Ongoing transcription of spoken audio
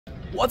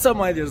What's up,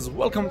 my dears?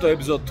 Welcome to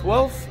episode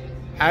 12.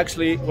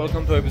 Actually,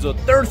 welcome to episode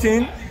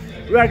 13.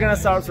 We are gonna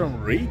start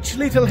from Rich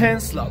Little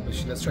Hens slot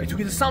machine. Let's try to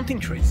get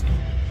something crazy.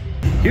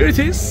 Here it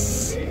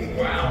is.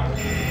 Wow.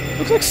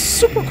 Looks like a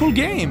super cool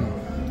game.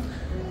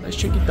 Let's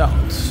check it out.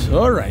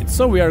 Alright,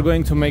 so we are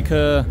going to make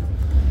a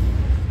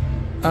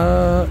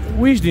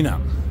wish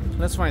dynam.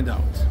 Let's find out.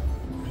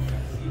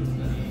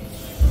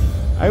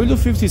 I will do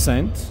 50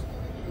 cents.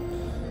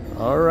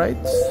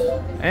 Alright.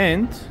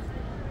 And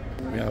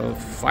we have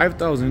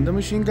 5,000 in the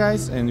machine,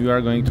 guys, and we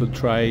are going to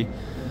try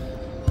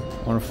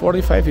on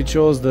 45. It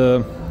shows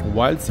the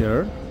wilds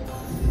here.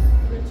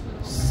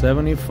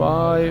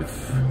 75.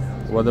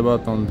 What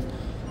about on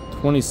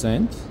 20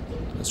 cents?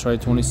 Let's try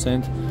 20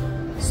 cents.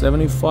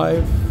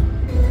 75.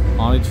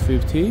 On it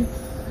 50.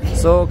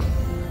 So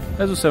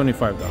let's do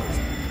 $75.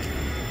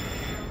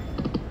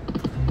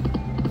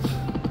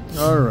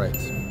 All right.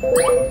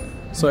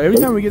 So every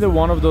time we get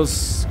one of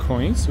those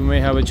coins, we may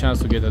have a chance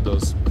to get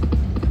those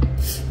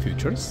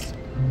futures.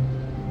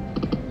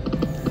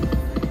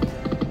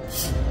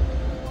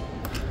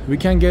 We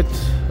can get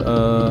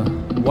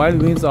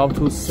wild wins up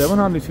to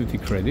 750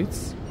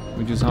 credits,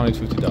 which is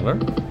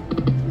 $150.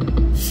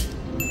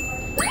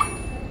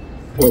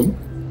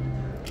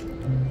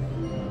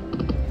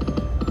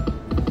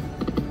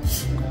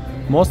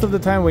 Most of the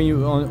time when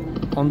you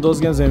on those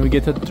games, when we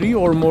get 3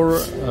 or more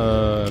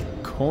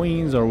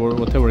coins or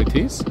whatever it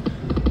is,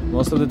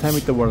 most of the time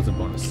it's worth the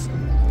bonus.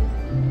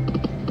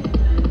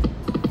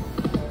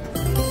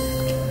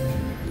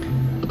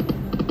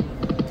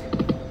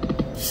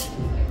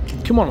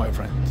 Come on, my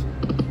friend.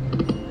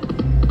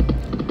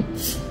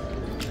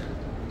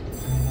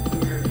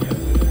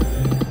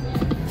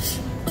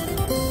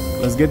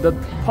 Let's get that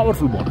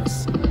powerful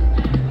bonus.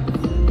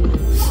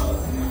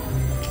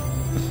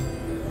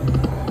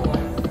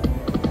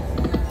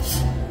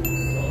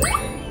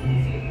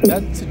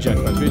 That's a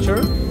jackpot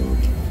feature.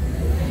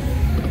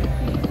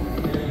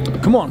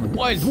 Come on,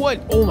 wild.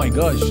 Oh my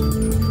gosh.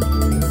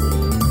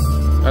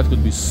 That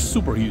could be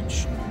super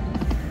huge.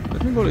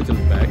 Let me go a little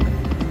back.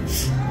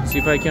 See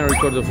if I can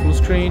record the full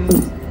screen.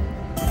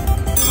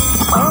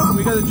 Oh,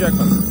 we got a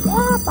jackpot.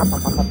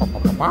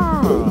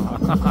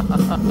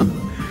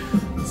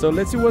 So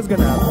let's see what's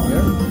gonna happen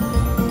here.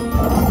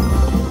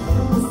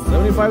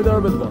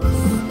 $75 bet bonus.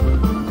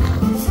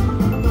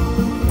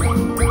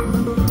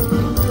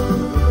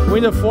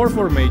 With a 4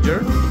 for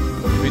major,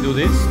 we do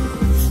this.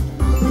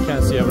 You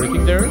can see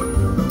everything there.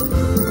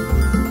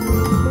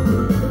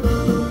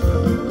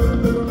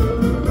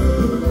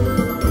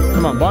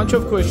 Come on, bunch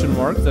of question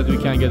marks that we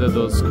can get at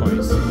those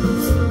coins.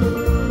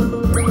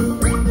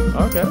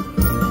 Okay.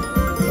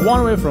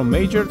 One way from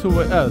major, two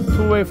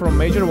way from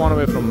major, one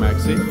way from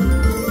maxi.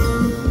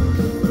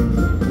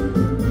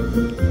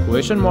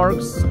 Question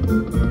marks.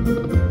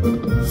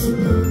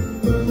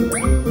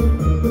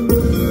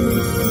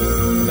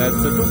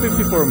 That's the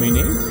 254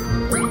 mini.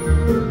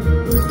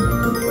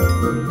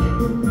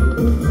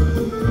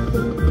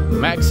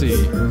 Maxi.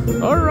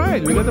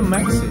 Alright, we got a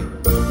maxi.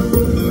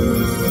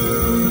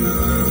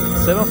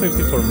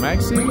 750 for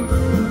maxi.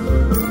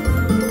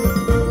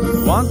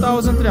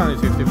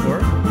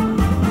 1,354.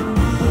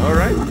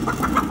 Alright.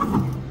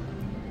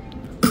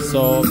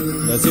 So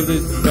let's see if the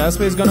fast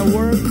pay is gonna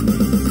work.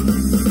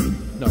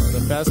 No, the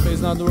fast pay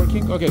is not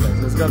working. Okay guys,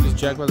 let's grab this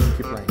jackpot and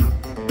keep playing.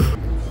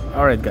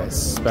 Alright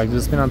guys, back to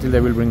the spin until they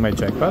will bring my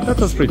jackpot. That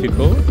was pretty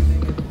cool.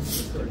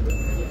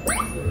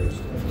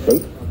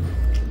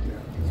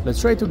 Let's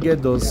try to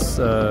get those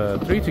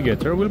 3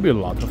 together. Will be a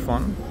lot of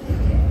fun.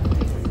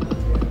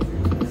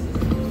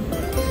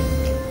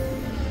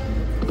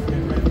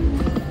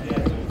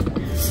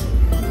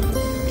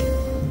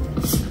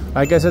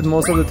 Like I said,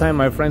 most of the time,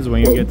 my friends,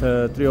 when you get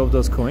 3 of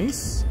those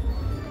coins,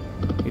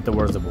 it's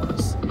worth the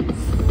bonus.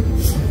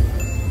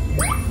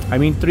 I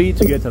mean 3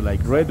 together,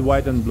 like red,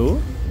 white and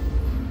blue.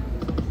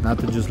 Not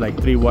just like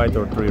 3 white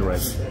or 3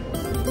 red.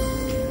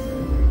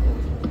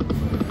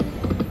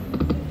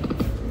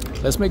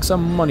 Let's make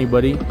some money,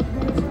 buddy.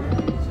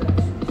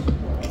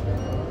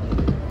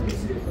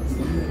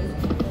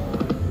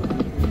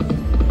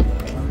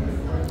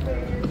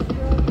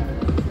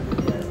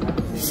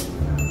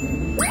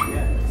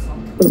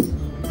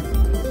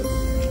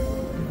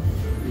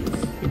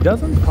 It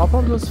doesn't pop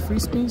up those free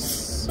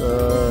spins.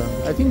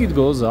 I think it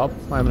goes up.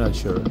 I'm not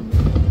sure.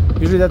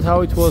 Usually that's how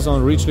it was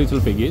on Rich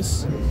Little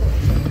Piggies.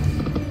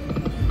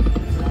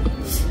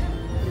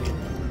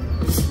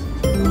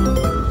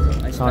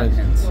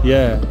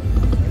 Yeah.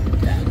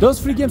 Those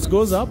free games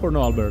goes up or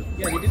no, Albert?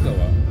 Yeah, they do go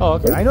up. Oh,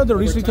 okay. I know the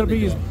Rich Little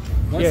Piggies.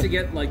 Once you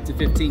get like to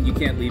 15, you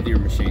can't leave your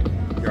machine.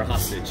 You're a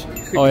hostage.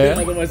 Oh yeah.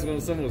 Otherwise,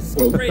 someone will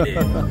straight in.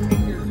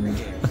 Take your free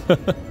game.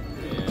 Yeah.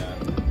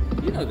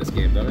 You know this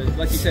game though.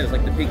 Like you said, it's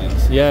like the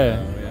piggies. Yeah.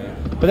 So, yeah.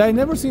 But I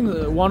never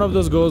seen one of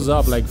those goes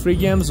up, like free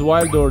games,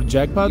 wild or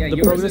jackpot. Yeah, the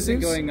yours progressives.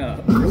 isn't going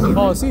up.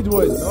 Oh, see, it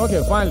was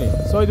okay. Finally,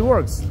 so it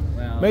works.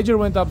 Wow. Major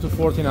went up to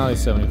 40, now it's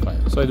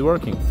 75. So it's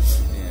working. Yeah.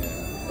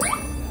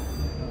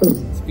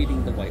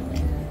 Speeding the white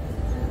lane.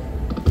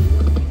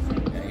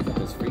 Yeah, you want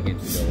those free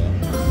games to go up.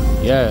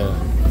 Yeah.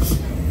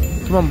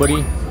 Come on,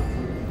 buddy.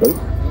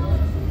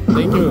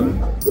 Thank you.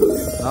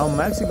 Now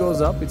Maxi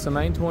goes up. It's a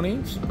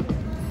 920.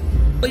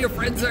 All your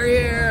friends are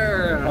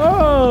here.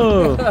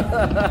 Oh, we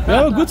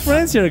have good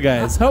friends here,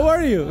 guys. How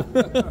are you?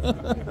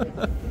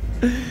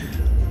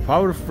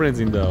 Power friends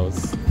in the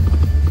house.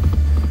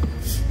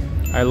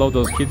 I love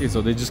those kitties,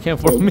 so they just came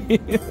for me.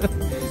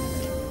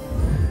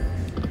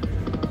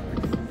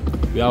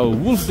 We have a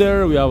wolf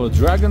there. We have a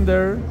dragon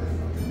there.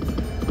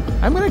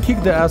 I'm gonna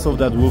kick the ass of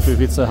that wolf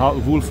if it's a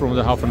wolf from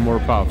the half and more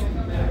puff.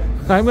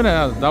 I'm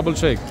gonna double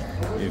check.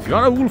 If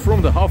you're a wolf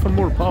from the half and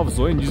more puff,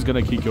 Zoe is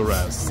gonna kick your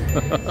ass.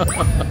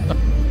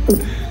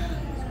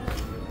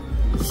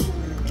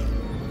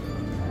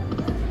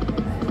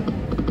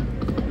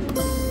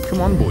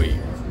 Come on, boy.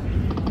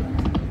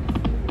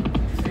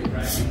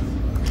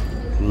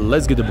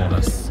 Let's get the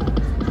bonus.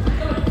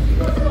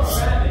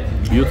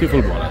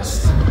 Beautiful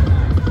bonus.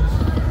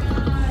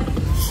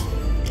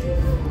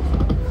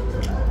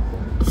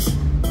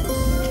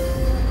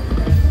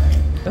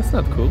 That's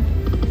not cool.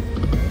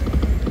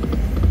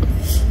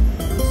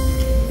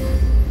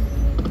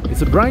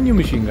 It's a brand new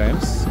machine,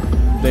 guys.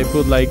 They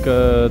put like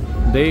a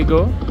day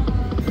ago.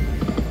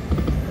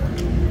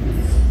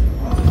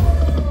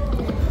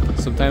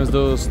 Sometimes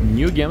those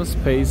new games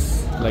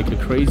pays like a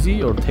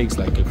crazy or takes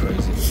like a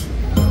crazy. So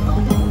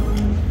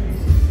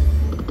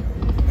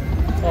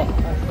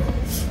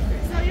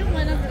you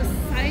want to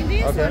sign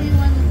this, Okay. or you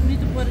want me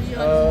to put you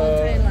on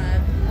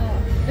Thailand?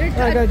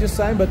 Oh, I gotta just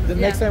sign, but the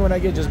next time when I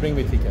get, just bring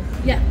me a ticket.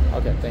 Yeah.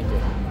 Okay, thank you.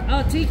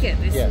 Oh, ticket.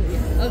 Yeah.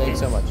 Okay. Thanks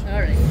so much. All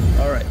right.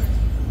 All right.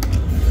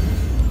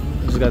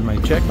 Just got my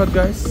jackpot,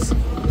 guys.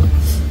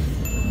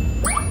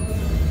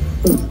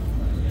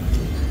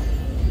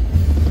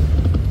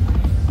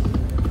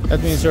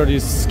 Let me insert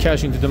this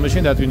cash into the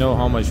machine that we know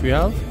how much we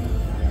have.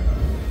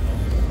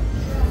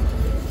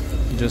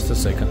 Just a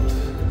second.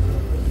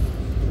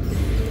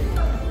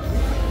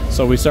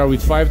 So we start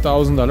with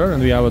 $5,000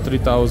 and we have a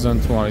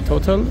 $3,200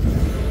 total.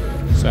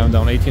 So I'm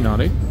down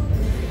 $1,800.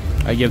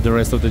 I gave the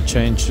rest of the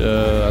change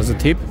as a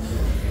tip.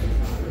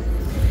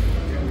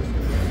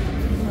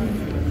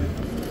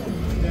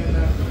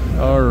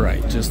 All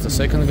right, just a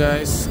second,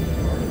 guys.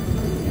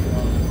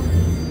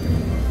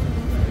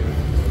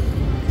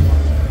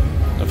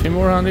 A few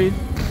more hundred.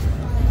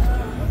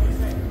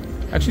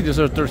 Actually, these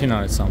are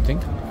 1,300 something.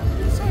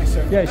 Sorry,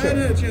 sir. Yeah, sure. I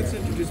hadn't had a chance to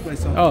introduce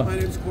myself. Oh. My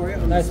name's Corey.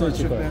 I'm Nice the to meet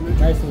you, ship Corey. manager.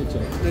 Nice to meet you.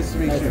 Nice to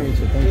meet Nice you. to meet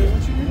you. Thank you.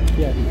 What's your name?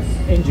 Yeah,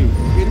 NG.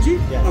 Benji?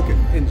 Yeah. Okay,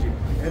 Benji.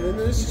 And then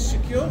this is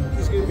Shaquille.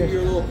 He's going to be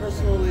your little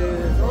personal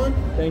liaison.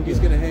 Thank you. He's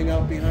going to hang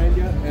out behind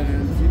you.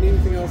 And if you need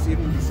anything else,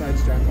 even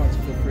besides Jackpots,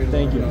 feel free to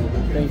Thank let you. me know.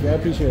 Okay? Thank you. I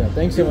appreciate that.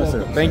 Thanks so You're much, sir.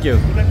 welcome, Thank sir. you.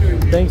 Good luck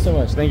doing it. Thanks so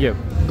much. Thank you.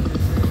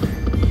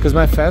 Because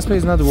my fastpay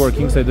is not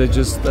working, so they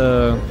just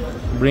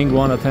bring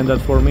one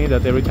attendant for me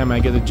that every time I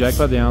get a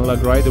jackpot, they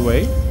unlock right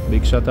away.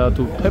 Big shout out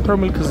to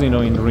Peppermill Casino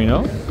in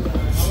Reno.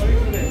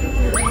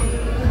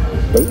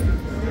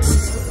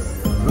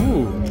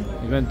 Ooh,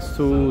 we went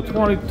to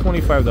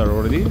 $25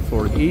 already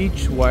for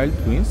each wild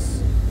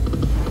twins.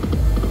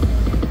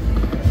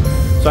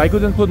 So I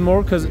couldn't put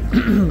more because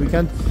we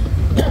can't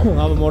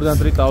have more than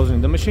 3,000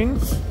 in the machine.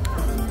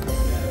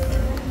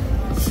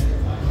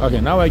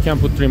 Okay, now I can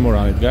put 3 more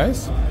on it,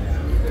 guys.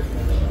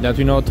 That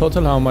we know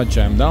total how much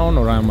I'm down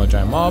or how much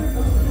I'm up.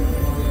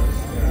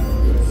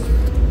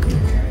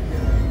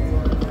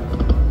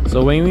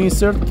 So when you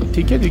insert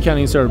ticket, you can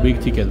insert big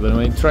ticket, but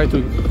when you try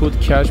to put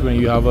cash when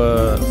you have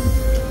a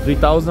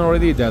 3,000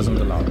 already, it doesn't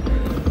allow.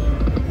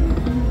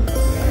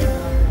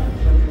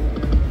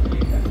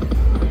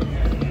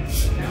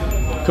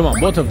 Come on,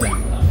 both of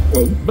them.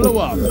 Blow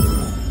up.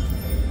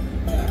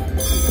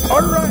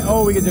 Alright.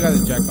 Oh, we get to get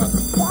the jackpot.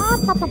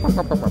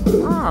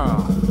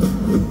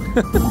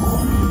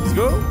 Let's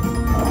go.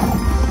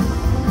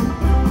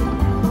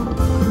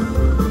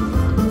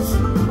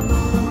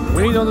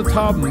 We need on the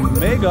top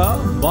mega,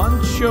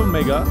 bunch of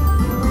mega.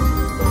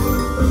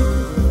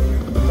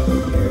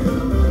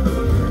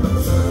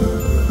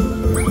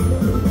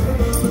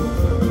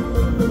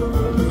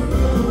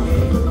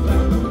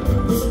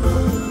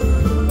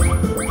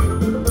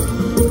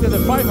 Let's get the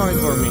 500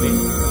 for a minute.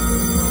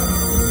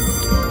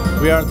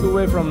 We are 2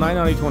 way from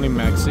 920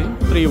 maxi.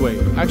 3 way.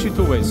 Actually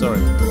 2 way,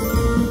 sorry.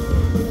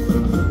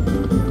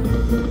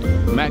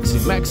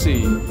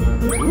 Maxi.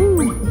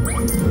 Woo.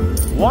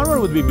 1 more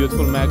would be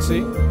beautiful,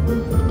 Maxi.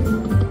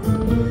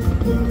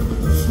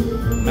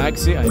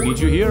 Maxi, I need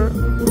you here.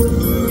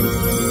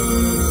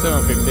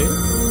 750.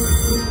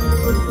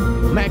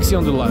 Maxi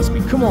on the last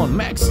beat. Come on,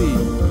 Maxi.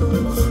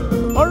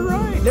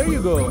 Alright, there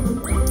you go.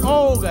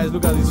 Oh, guys,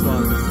 look at this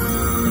one.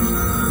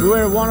 We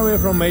were 1 away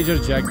from major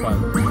jackpot.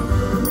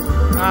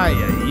 Ay.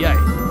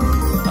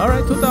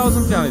 Alright,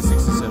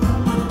 2,367.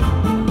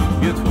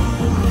 Beautiful.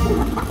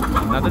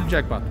 Another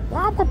jackpot.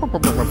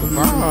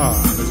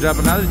 Let's grab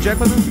another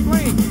jackpot and keep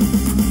playing.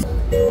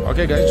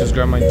 Okay, guys, just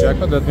grab my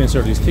jackpot. Let me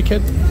insert this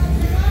ticket.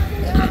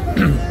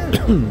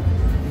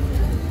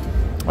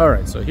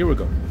 Alright, so here we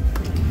go.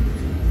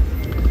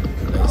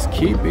 Let's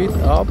keep it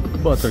up,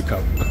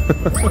 Buttercup.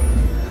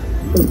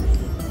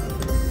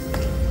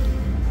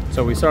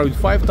 So we start with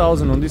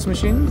 5,000 on this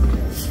machine.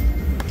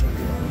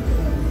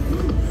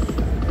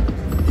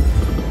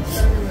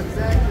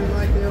 Exactly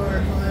like they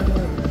are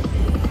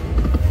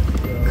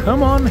 500.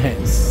 Come on,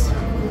 hens.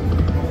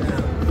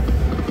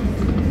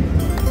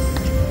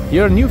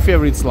 Your new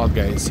favorite slot,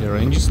 guys. Your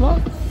NG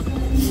slot.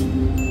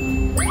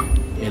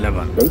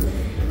 11.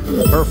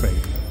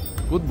 Perfect.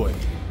 Good boy.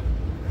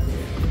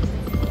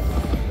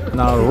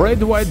 Now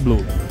red, white,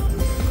 blue.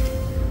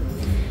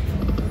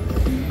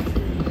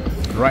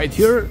 Right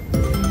here,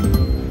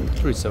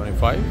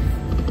 375.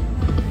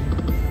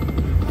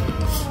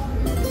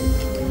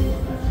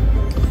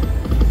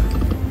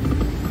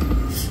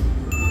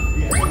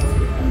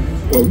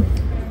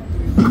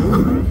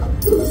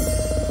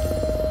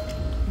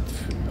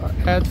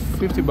 Add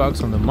 50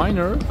 bucks on the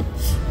minor.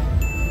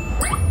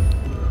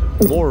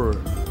 More.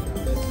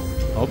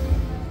 Up.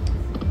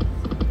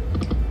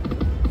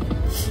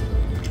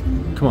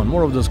 Come on,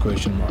 more of those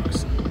question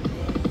marks.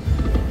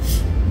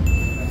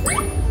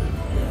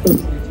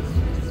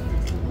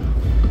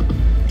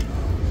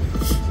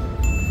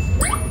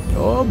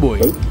 Oh boy.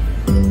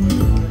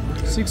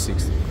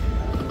 660.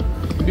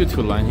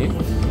 Beautiful line here.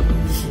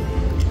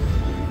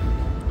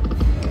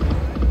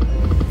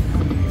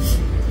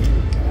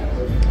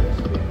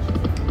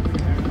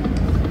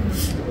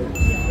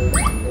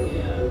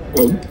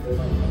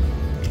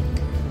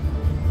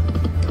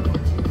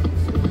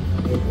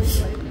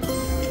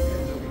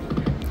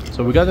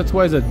 So we got it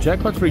twice at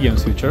Jackpot free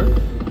games feature.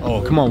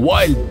 Oh, come on,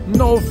 wild!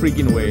 No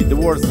freaking way, the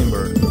worst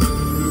timber.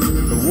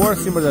 The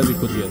worst timber that we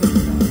could get.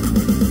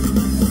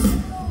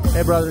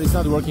 Hey brother, it's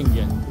not working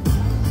again.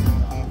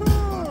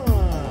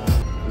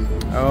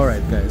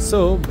 Alright guys,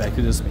 so back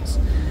to the space.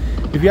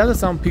 If you added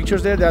some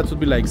pictures there, that would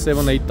be like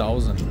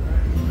 7,000-8,000.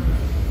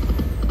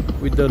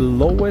 With the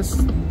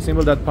lowest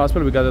symbol that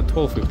possible, we got a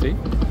 1250.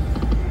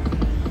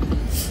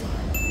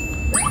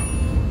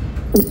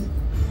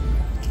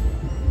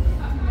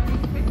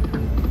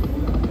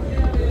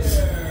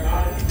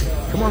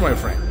 Come on, my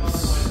friends.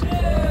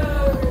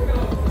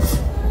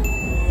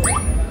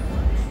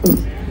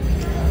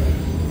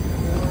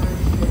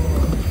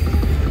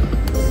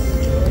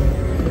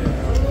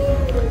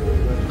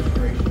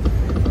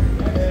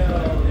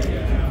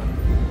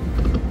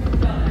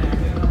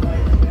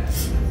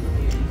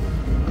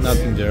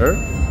 Nothing there.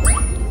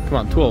 Come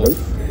on, 12.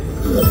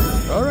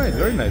 Alright,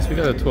 very nice. We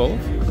got a 12.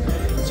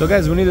 So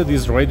guys, we needed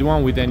this red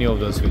one with any of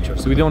those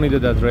features. We don't need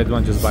that red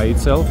one just by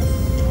itself,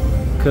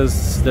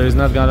 because there is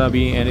not gonna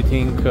be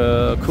anything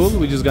cool.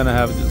 We're just gonna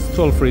have this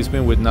 12 free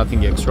spin with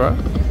nothing extra.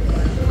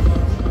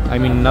 I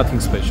mean, nothing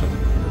special.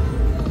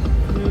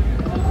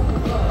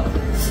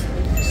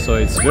 So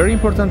it's very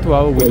important to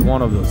have with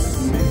one of those.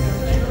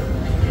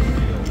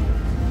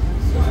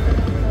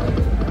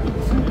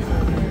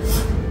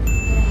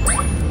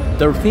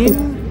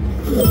 $13,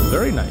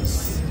 very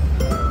nice.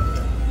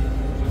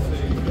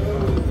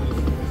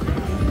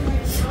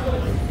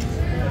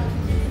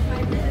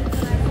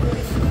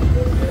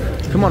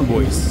 Come on,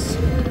 boys.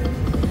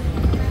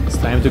 It's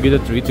time to get a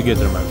 3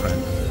 together, my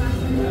friend.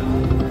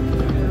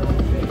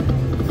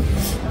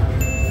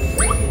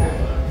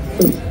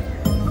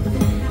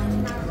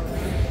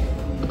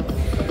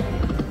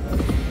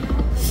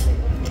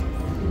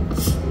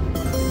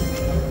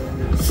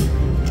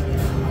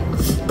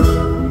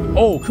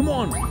 Oh, come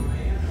on!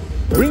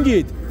 Bring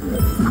it!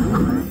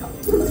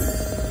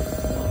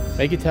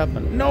 Make it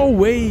happen. No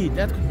way!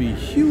 That could be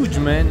huge,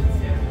 man.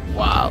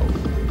 Wow!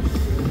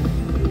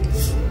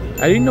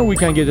 I didn't know we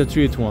can get a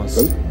 3 at once.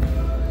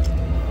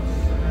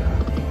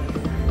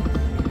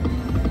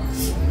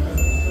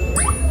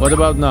 What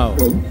about now?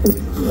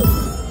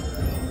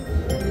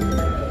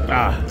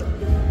 Ah!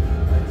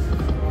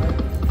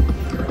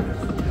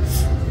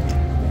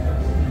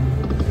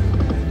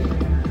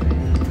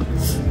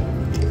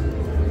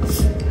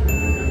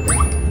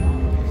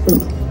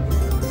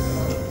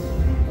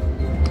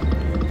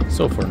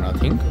 So for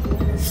nothing.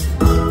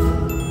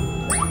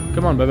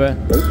 Come on, baby.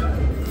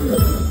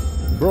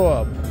 Grow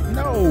up.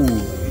 No.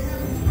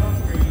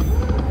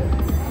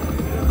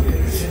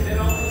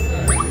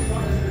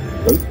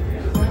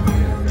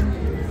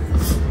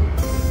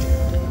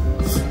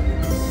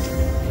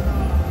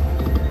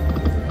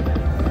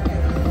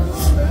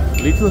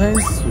 Little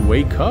hens,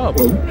 wake up.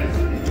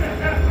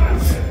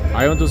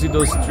 I want to see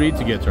those 3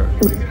 together.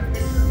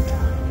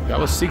 That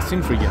was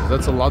 16 free games.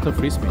 That's a lot of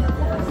free spin.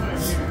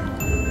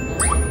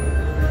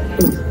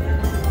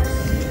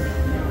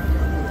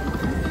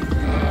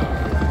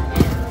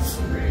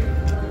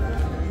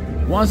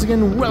 Once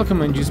again, welcome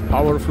NG's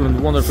powerful and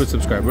wonderful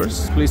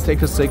subscribers. Please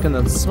take a second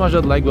and smash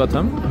that like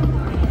button.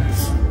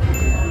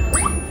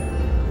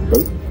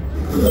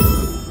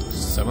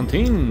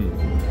 17.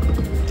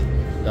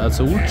 That's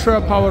an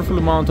ultra powerful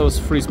amount of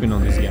free spin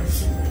on this game.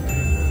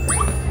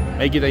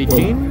 Make it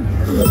 18.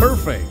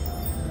 Perfect.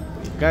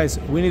 Guys,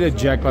 we need a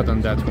jackpot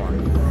on that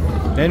one.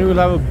 Then we will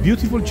have a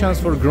beautiful chance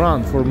for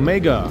grand, for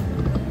mega.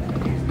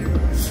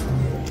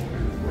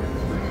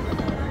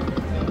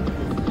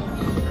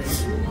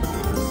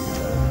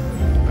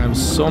 I'm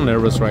so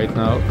nervous right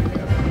now.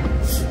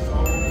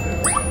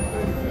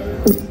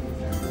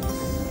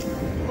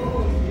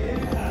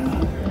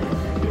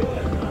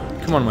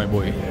 Come on, my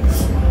boy.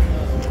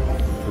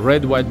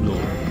 Red, white, blue.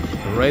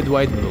 Red,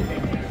 white, blue.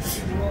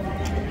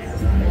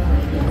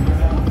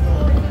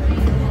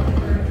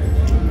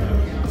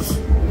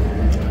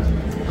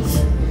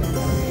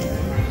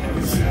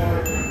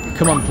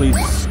 Come on,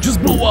 please.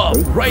 Just blow up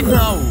right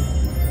now.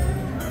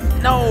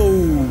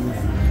 No.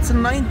 It's a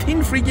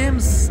 19 free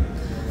games.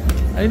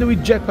 I need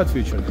with Jackpot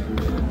feature.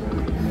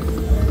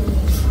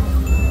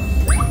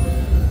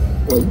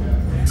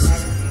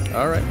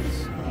 Alright.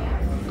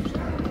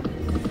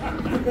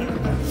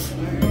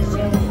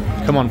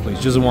 Come on, please.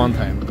 Just one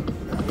time.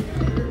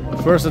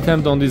 First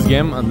attempt on this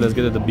game, and let's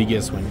get the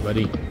biggest win,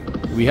 buddy.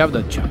 We have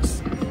that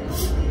chance.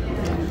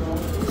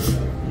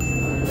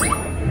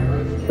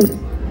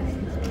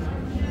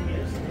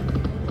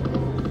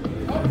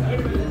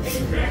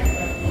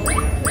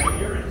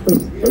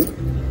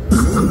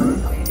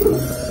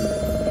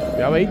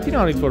 We have 18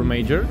 on it for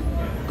major.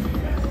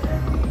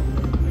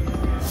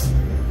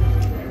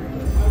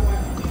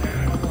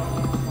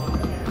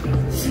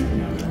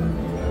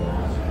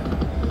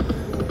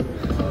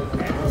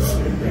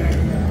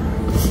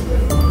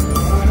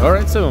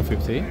 Alright,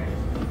 750.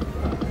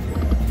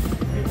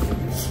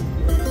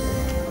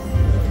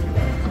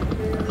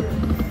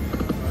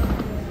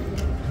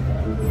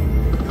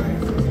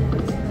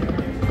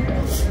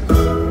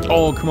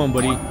 Oh, come on,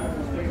 buddy.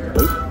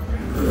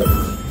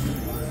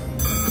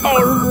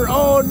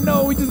 Oh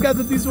no, we just got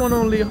to this one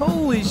only.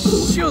 Holy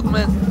shoot,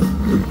 man.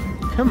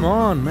 Come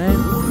on, man.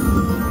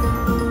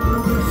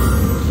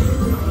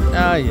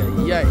 Ay,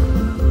 ay, ay.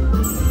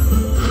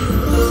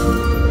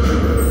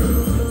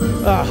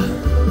 Ah.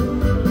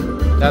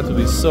 That would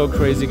be so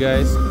crazy,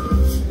 guys.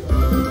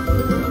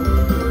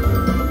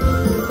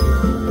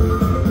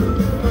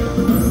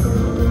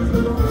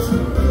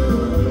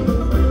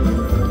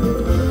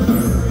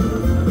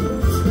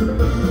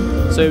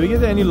 So if we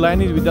get any line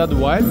with that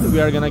white,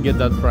 we are gonna get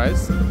that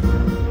prize.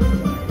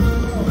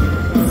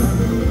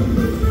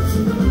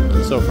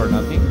 So far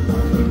nothing.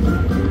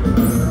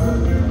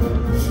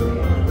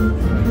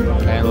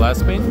 And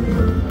last spin,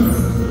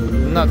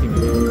 nothing.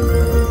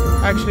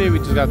 Actually, we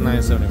just got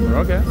 974.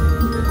 Okay.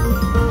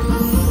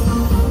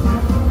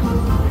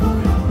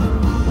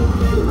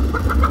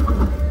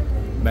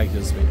 Back to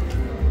the spin.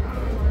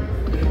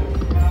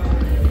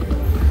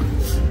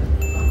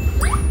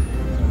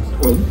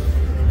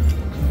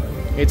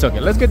 It's okay.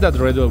 Let's get that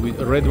red one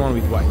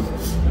with white.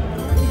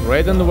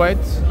 Red and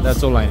white.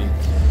 That's all I need.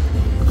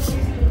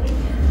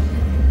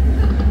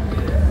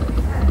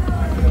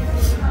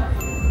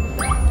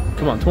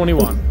 Come on,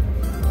 21.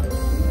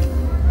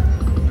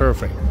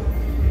 Perfect.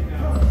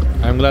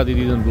 I'm glad it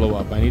didn't blow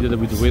up. I needed it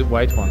with the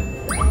white one.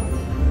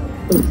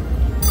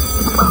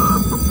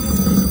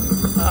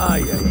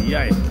 Ay, ay,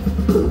 ay.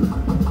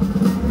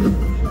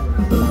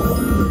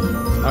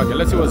 Okay,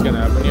 let's see what's gonna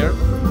happen here.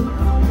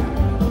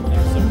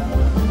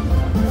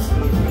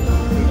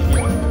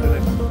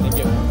 Thank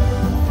you.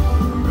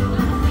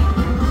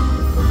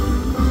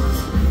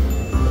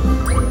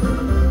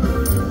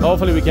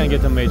 Hopefully we can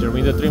get a major.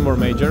 We need 3 more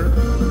major.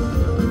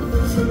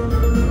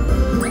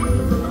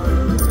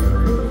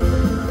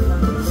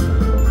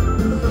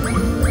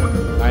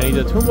 I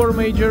need 2 more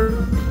major.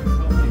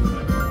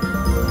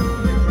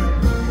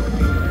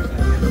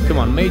 Come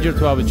on, major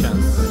to have a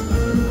chance.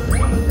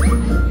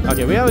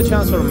 Okay, we have a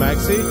chance for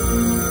Maxi,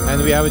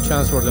 and we have a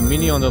chance for the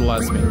mini on the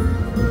last spin.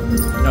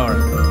 Alright.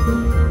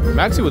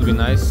 Maxi would be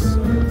nice.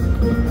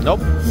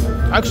 Nope.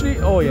 Actually,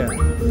 oh yeah.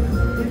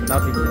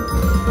 Nothing.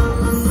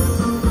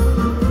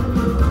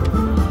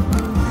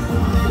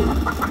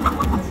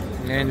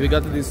 And we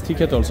got this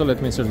ticket also. Let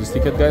me insert this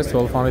ticket, guys.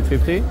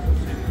 1250.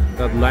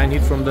 That line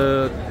hit from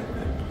the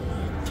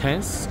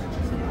 10s.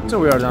 So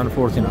we are down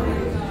 14 now.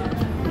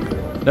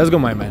 Let's go,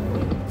 my man.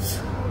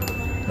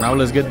 Now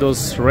let's get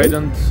those red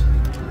and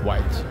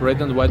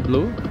white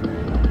blue.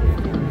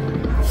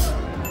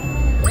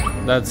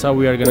 That's how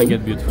we are gonna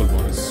get beautiful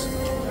bonus.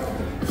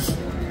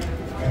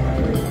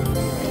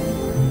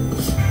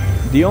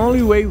 The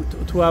only way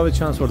to have a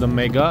chance for the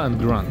mega and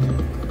grand.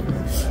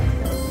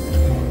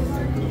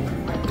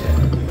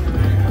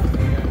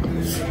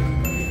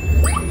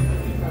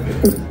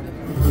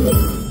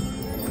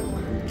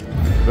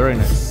 Very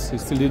nice. It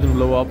still didn't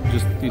blow up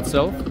just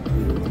itself.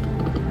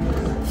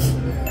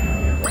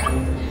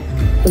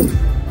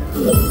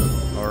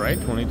 Alright,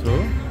 22.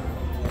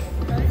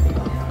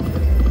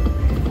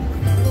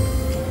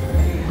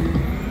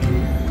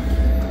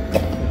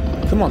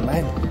 Come on,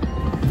 man.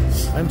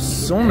 I'm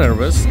so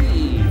nervous.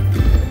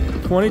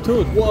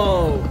 22.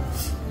 Whoa.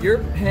 Your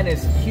pen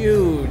is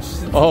huge.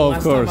 Since Oh, the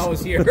of last course. time I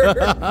was here. It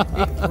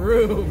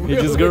grew.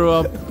 It just grew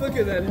up. Look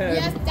at that head.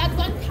 Yes, that's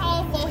one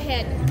powerful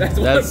head.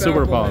 That's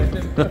super powerful.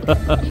 You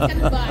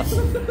can buy.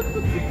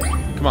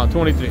 Come on,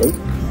 23.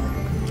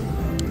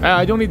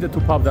 I don't need to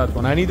pop that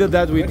one. I needed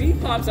that with... When he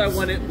pops, I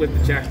want it with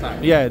the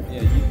jackpot. Yeah,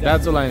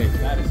 that's all I need.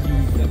 That is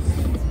huge. That's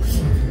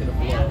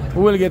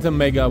We'll get a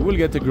mega, we'll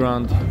get a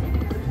grand. not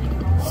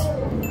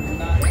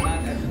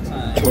at the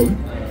time.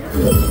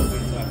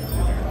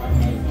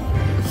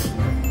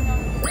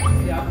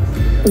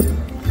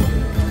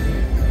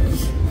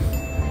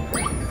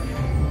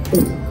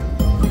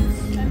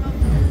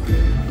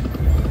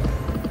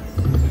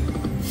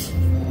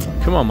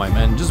 on, my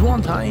man, just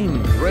one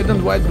time. Red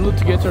and white, blue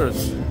together.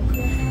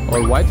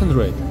 Or white and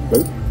red.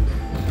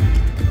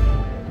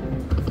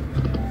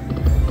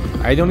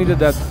 I don't need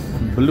that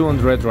blue and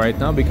red right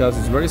now because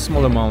it's very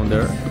small amount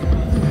there.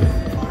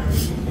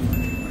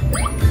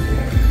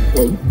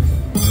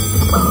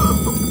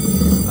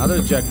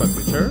 Another jackpot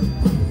picture.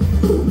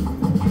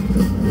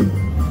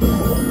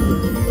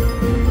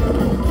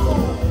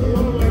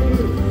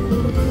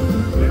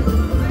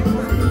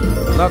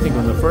 Nothing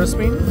on the first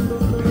spin.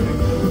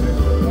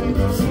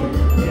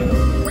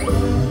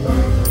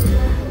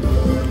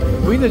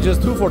 We need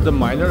just 2 for the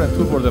minor and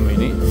 2 for the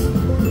mini.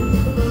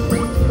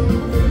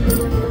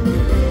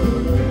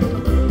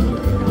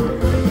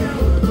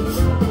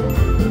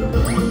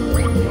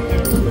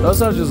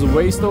 Those are just a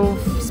waste of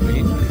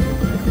spin.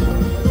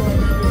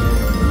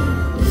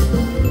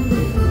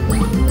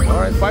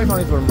 Alright,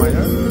 500 for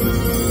minor.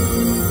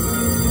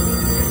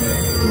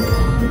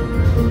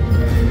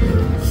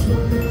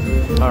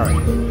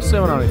 Alright,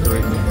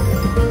 703.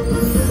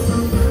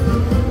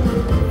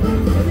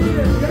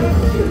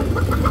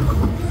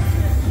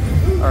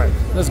 Alright,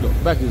 let's go.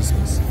 Back to the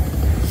spins.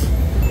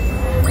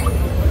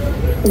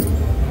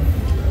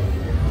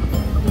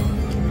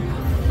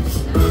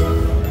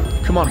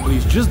 Come on,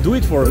 please, just do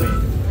it for me.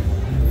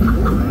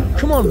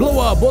 Come on, blow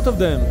up, both of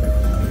them.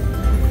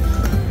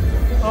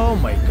 Oh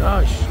my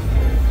gosh.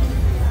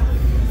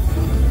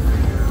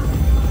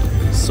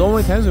 So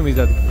many times we missed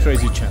that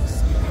crazy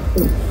chance.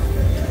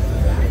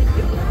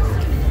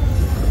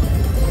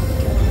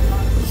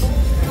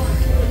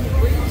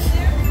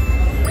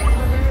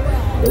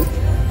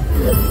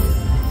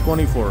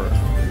 $24.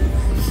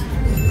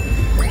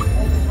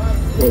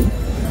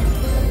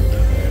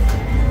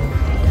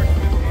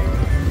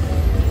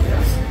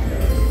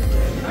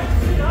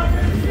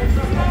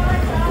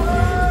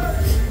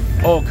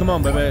 Oh, come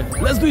on, baby.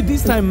 Let's do it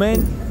this time,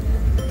 man.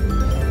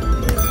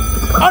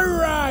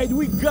 Alright,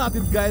 we got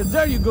it, guys.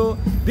 There you go.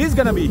 This is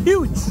gonna be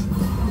huge.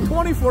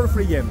 24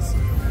 free games.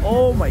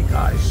 Oh my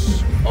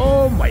gosh.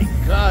 Oh my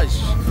gosh.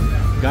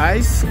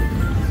 Guys,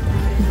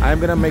 I'm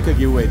gonna make a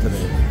giveaway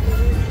today.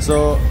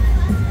 So,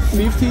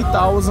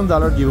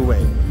 $50,000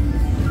 giveaway.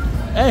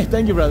 Hey,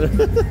 thank you, brother.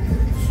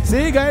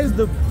 See, guys,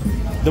 the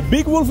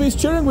big wolf is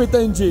cheering with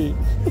NG.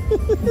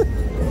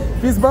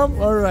 Fist bump?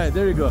 Alright,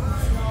 there you go.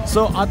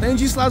 So at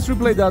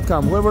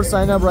ng/replay.com, whoever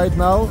sign up right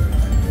now,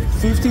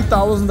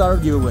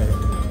 $50,000 giveaway.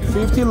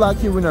 50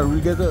 lucky winner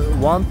will get a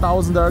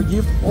 $1,000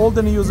 gift. All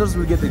the new users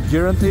will get a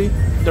guarantee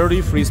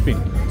 30 free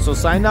spin. So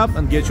sign up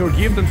and get your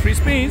gift and free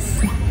spins.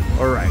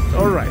 Alright,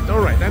 alright,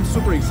 alright. I'm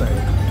super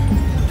excited.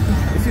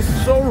 This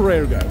is so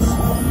rare, guys.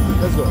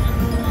 Let's go.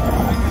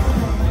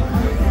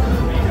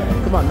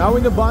 Come on, now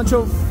in a bunch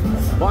of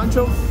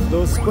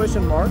those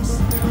question marks.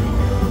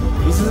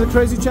 This is a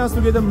crazy chance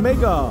to get a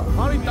mega,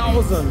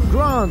 100,000,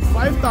 grand,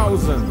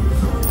 5,000.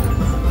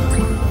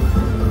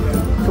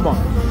 Come on.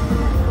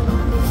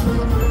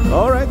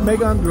 All right,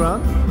 mega and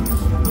grand.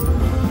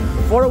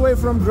 4 away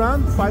from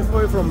grand, 5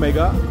 away from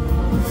mega.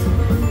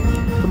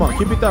 Come on,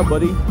 keep it up,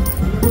 buddy.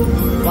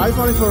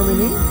 500 for a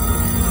mini.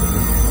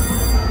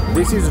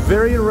 This is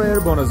very rare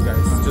bonus,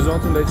 guys. Just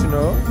want to let you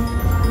know.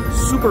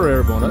 Super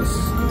rare bonus.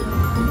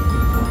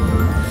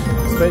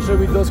 Especially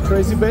with those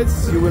crazy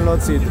bets, you will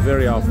not see it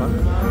very often.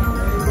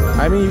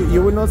 I mean,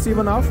 you will not see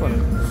even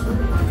often.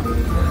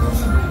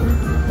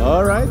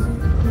 Alright.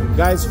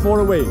 Guys, 4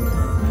 away.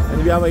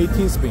 And we have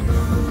 18 spin.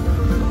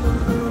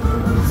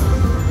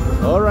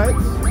 Alright.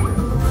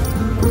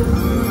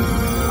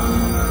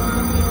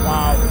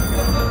 Wow.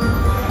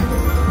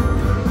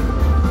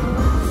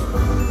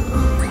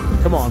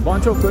 Come on,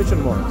 bunch of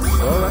question marks.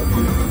 Alright.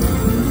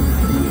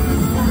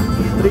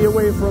 3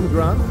 away from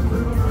grand.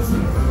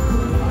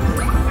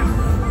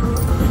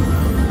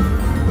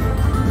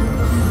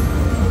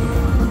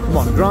 Come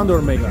on, grand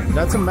or mega.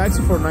 That's a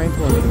maxi for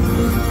 920.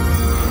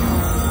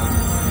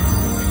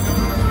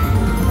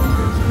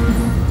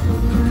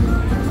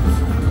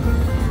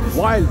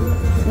 Wild.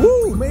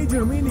 Woo!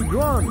 Major mini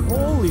grand.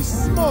 Holy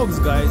smokes,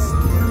 guys.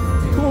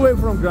 2 away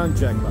from grand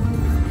jackpot.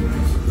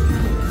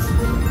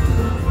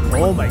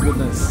 Oh my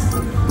goodness.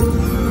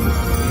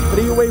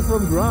 3 away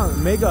from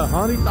grand. Mega.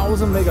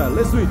 100,000 mega.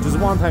 Let's do it just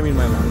one time in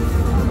my life.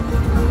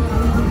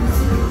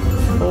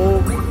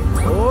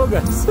 Oh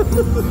guys.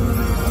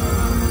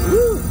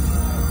 Woo!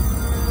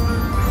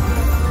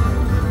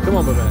 Come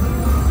on, baby.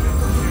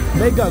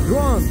 Mega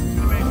grand.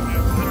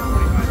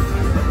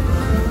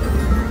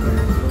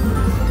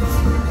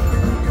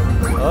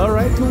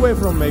 Alright, 2 away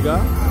from mega.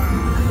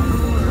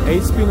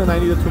 8 spin and I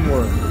needed 2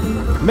 more.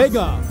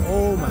 Mega!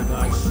 Oh my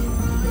gosh.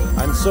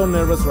 I'm so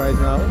nervous right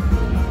now.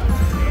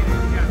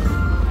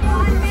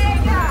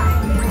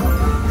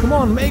 Come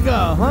on,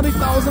 mega!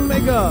 100,000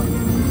 mega!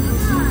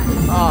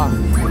 Ah.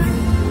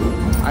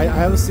 I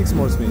have 6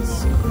 more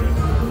spins.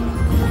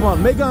 Come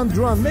on, mega and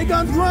grand! Mega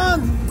and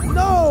grand!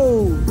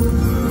 No!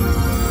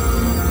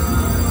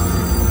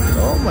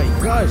 Oh my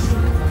gosh.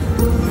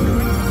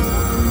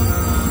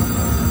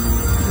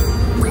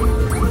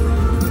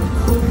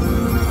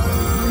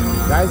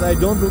 Guys, guys, I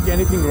don't look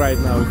anything right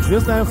now.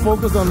 Just I'm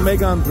focused on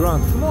Mega and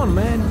Grunt. Come on,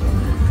 man.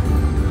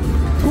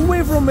 2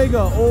 away from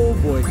Mega. Oh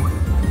boy.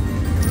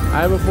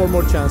 I have 4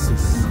 more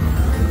chances.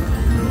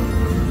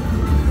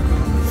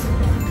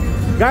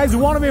 Guys,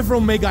 1 away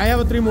from Mega. I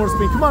have 3 more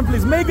spin. Come on,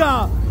 please.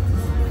 Mega.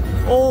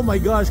 Oh my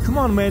gosh. Come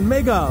on, man.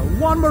 Mega.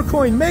 1 more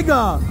coin.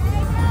 Mega.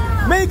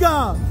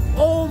 Mega.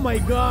 Oh my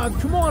god.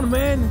 Come on,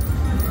 man.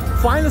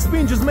 Final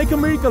spin. Just make a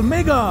miracle.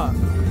 Mega.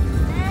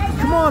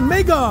 Come on,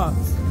 Mega.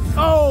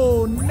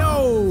 Oh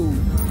no.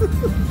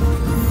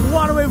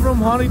 1 away from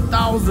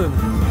 100,000.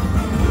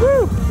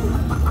 Woo.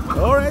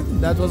 Alright,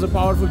 that was a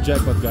powerful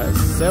jackpot, guys.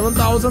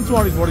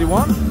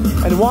 7,241.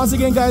 And once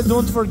again, guys,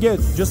 don't forget,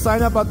 just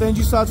sign up at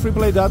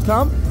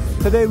ng.freeplay.com.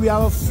 Today we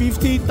have a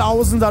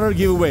 $50,000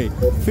 giveaway.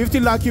 50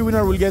 lucky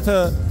winner will get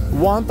a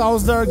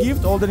 $1,000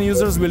 gift. All the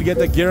users will get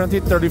a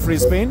guaranteed 30 free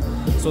spin.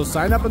 So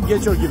sign up and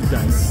get your gift,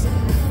 guys.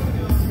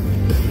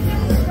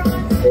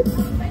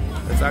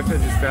 Let's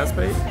activate this fast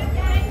pay.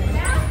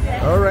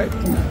 Alright.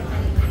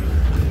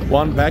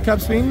 1 backup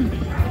spin.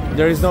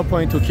 There is no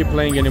point to keep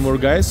playing anymore,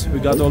 guys. We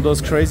got all those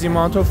crazy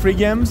amount of free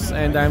games,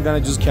 and I'm gonna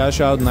just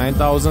cash out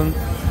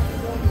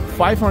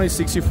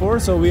 9,564.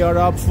 So we are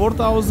up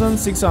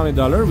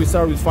 $4,600. We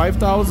start with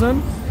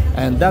 5,000,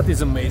 and that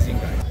is amazing,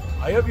 guys.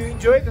 I hope you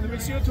enjoyed, and we'll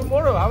see you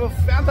tomorrow. Have a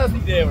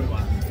fantastic day,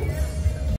 everyone.